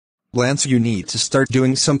Lance, you need to start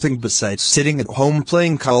doing something besides sitting at home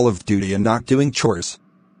playing Call of Duty and not doing chores.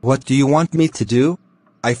 What do you want me to do?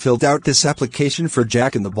 I filled out this application for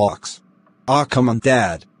Jack in the Box. Aw, come on,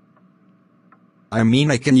 Dad. I mean,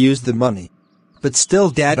 I can use the money. But still,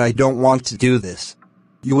 Dad, I don't want to do this.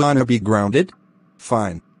 You wanna be grounded?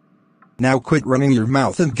 Fine. Now quit running your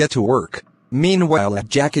mouth and get to work. Meanwhile at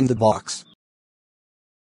Jack in the Box.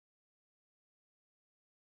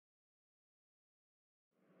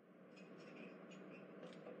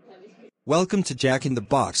 Welcome to Jack in the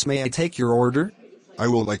Box. May I take your order? I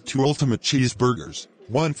will like 2 ultimate cheeseburgers,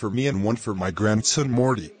 one for me and one for my grandson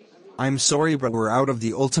Morty. I'm sorry, but we're out of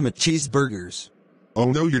the ultimate cheeseburgers.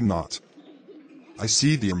 Oh no, you're not. I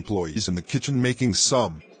see the employees in the kitchen making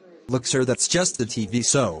some. Look, sir, that's just the TV,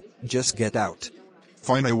 so just get out.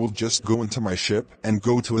 Fine, I will just go into my ship and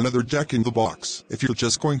go to another Jack in the Box if you're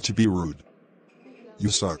just going to be rude. You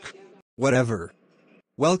suck. Whatever.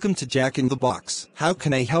 Welcome to Jack in the Box. How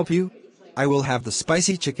can I help you? I will have the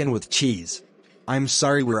spicy chicken with cheese. I'm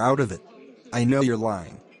sorry, we're out of it. I know you're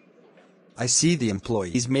lying. I see the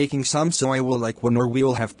employees making some, so I will like one or we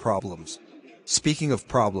will have problems. Speaking of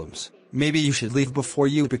problems, maybe you should leave before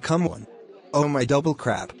you become one. Oh my double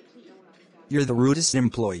crap. You're the rudest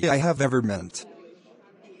employee I have ever met.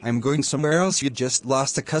 I'm going somewhere else. You just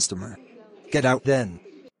lost a customer. Get out then.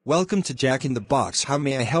 Welcome to Jack in the Box. How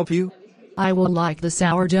may I help you? I will like the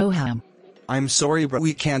sourdough ham. I'm sorry, but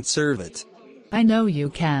we can't serve it. I know you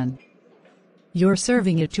can. You're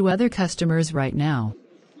serving it to other customers right now.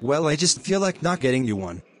 Well, I just feel like not getting you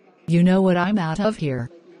one. You know what, I'm out of here.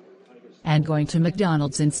 And going to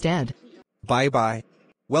McDonald's instead. Bye-bye.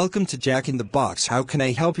 Welcome to Jack in the Box. How can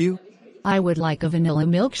I help you? I would like a vanilla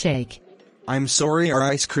milkshake. I'm sorry, our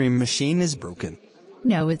ice cream machine is broken.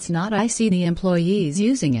 No, it's not. I see the employees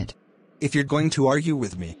using it. If you're going to argue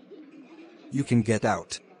with me, you can get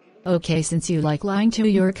out. Okay, since you like lying to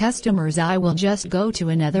your customers, I will just go to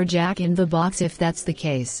another Jack in the Box if that's the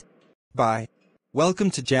case. Bye.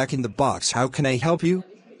 Welcome to Jack in the Box. How can I help you?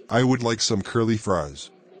 I would like some curly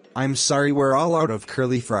fries. I'm sorry, we're all out of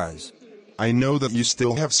curly fries. I know that you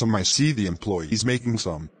still have some. I see the employees making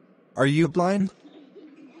some. Are you blind?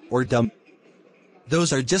 Or dumb?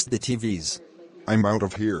 Those are just the TVs. I'm out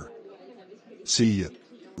of here. See ya.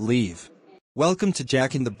 Leave. Welcome to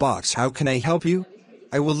Jack in the Box. How can I help you?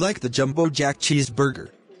 I would like the Jumbo Jack cheeseburger.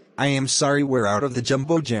 I am sorry, we're out of the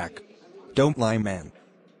Jumbo Jack. Don't lie, man.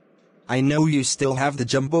 I know you still have the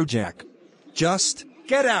Jumbo Jack. Just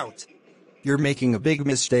get out. You're making a big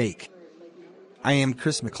mistake. I am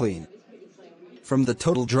Chris McLean. From the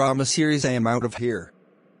Total Drama series. I am out of here.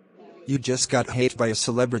 You just got hated by a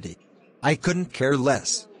celebrity. I couldn't care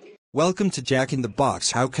less. Welcome to Jack in the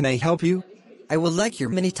Box. How can I help you? I would like your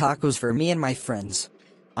mini tacos for me and my friends.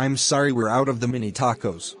 I'm sorry, we're out of the mini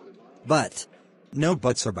tacos. But no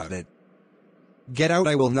buts about it. Get out,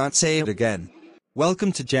 I will not say it again.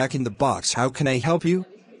 Welcome to Jack in the Box. How can I help you?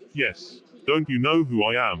 Yes. Don't you know who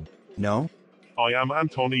I am? No? I am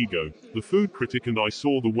Anton Ego, the food critic, and I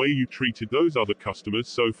saw the way you treated those other customers,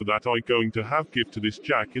 so for that I going to have give to this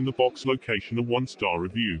Jack in the Box location a 1-star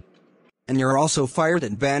review. And you're also fired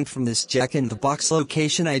and banned from this Jack in the Box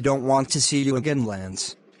location. I don't want to see you again,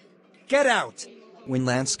 Lance. Get out! When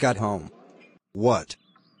Lance got home. What?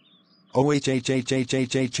 Lance, I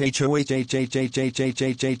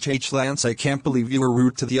can't believe you were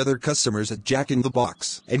rude to the other customers at Jack in the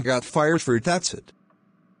Box and got fired for it. That's it.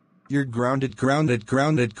 You're grounded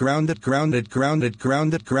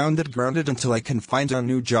until I can find a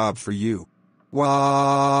new job for you. Wah.